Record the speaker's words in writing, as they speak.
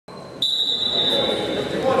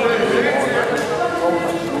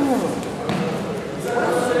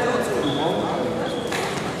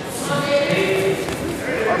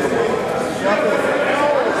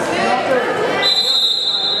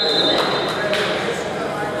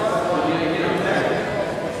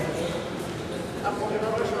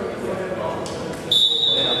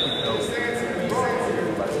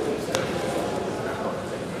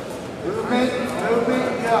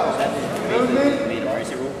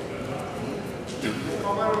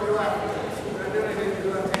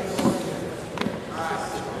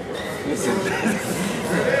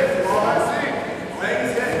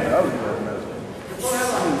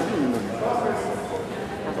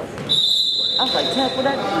I was like, Tap, what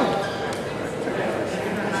I do?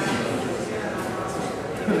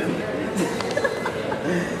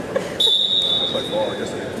 It's like, oh, I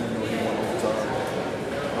guess he won all the time.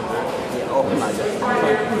 Yeah, oh my God.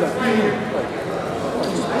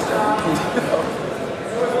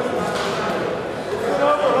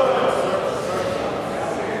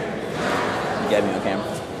 You got me on camera?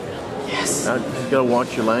 Yes. I just gotta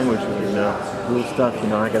watch your language, you know. Little stuff, you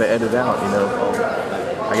know, I gotta edit out, you know.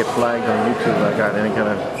 I get flagged on YouTube if I got any kind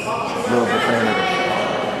of little profanity.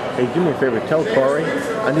 Hey, do me a favor, tell Corey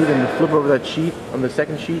I need him to flip over that sheet on the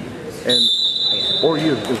second sheet, and or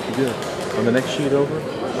you if you do on the next sheet over,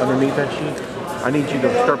 underneath that sheet. I need you to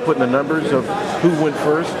start putting the numbers of who went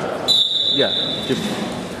first. Yeah, just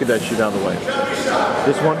get that sheet out of the way.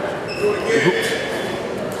 This one,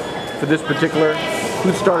 for this particular,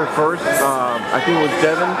 who started first? I think it was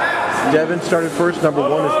Devin. Devin started first. Number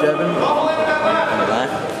 1 is Devin.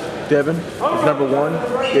 Devin is number 1.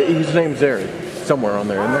 Yeah, his name's there, somewhere on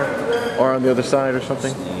there, isn't there? Or on the other side or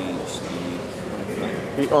something?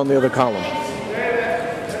 On the other column.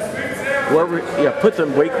 Whoever, yeah, put the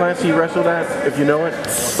weight class he wrestled at, if you know it.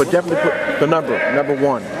 But definitely put the number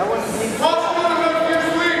 1.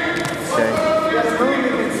 Okay.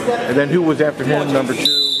 And then who was after him, number 2,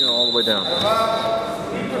 you know, all the way down.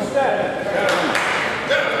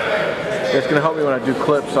 It's going to help me when I do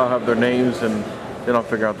clips. I'll have their names and then I'll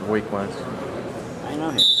figure out the weight class. I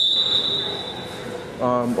know him.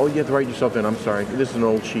 Oh, you have to write yourself in. I'm sorry. This is an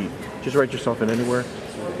old sheet. Just write yourself in anywhere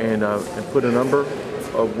and put a number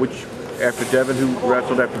of which, after Devin, who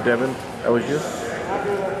wrestled after Devin. That was you?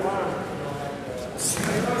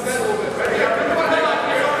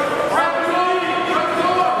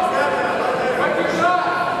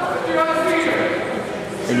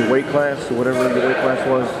 In your weight class, or whatever your weight class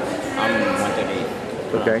was? I'm 138.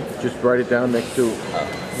 Okay, just write it down next to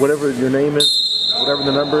whatever your name is, whatever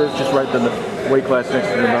the number is, just write the weight class next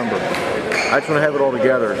to the number. I just want to have it all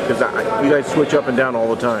together, because you guys switch up and down all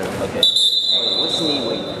the time. Okay. Hey, what's knee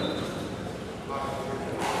weight?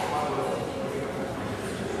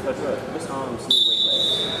 What's knee weight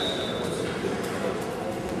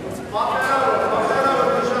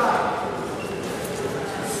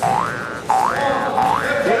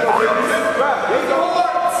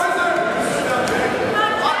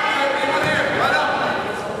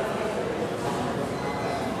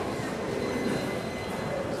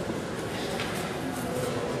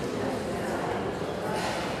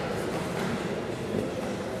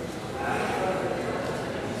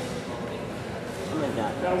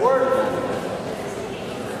Got a word?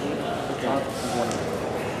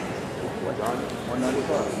 What, John?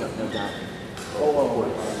 195? No, John. Oh,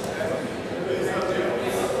 40?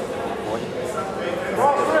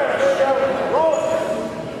 Cross there, roll.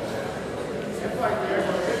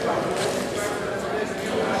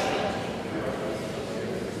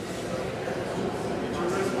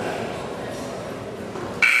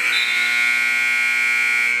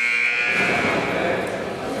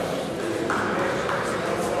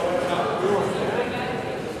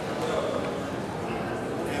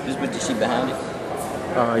 Just put the sheet behind it?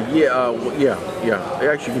 Yeah.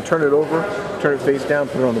 Actually, you can turn it over, turn it face down,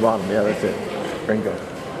 put it on the bottom. Yeah, that's it. Bingo.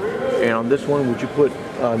 And on this one, would you put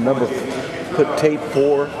put tape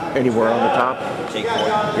 4 anywhere on the top? Tape 4?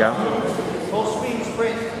 Yeah. Full speed,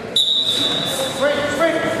 sprint. Sprint.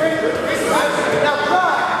 Now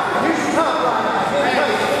drive. Use your top line.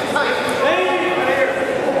 Tight.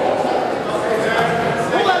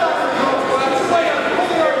 Pull that up. Pull the way up. Pull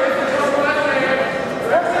the way up.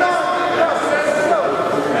 Rest it on.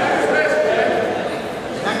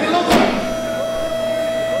 Now get a little bit.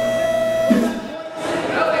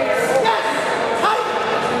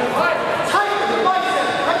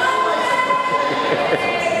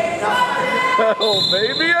 Oh,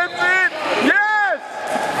 baby, that's it! Yes!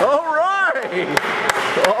 All right!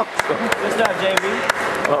 Awesome. Good stuff, JB.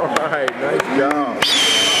 All right, nice job.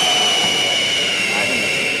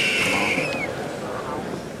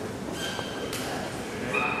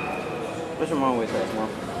 What's your mom weight class,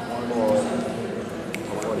 Mom?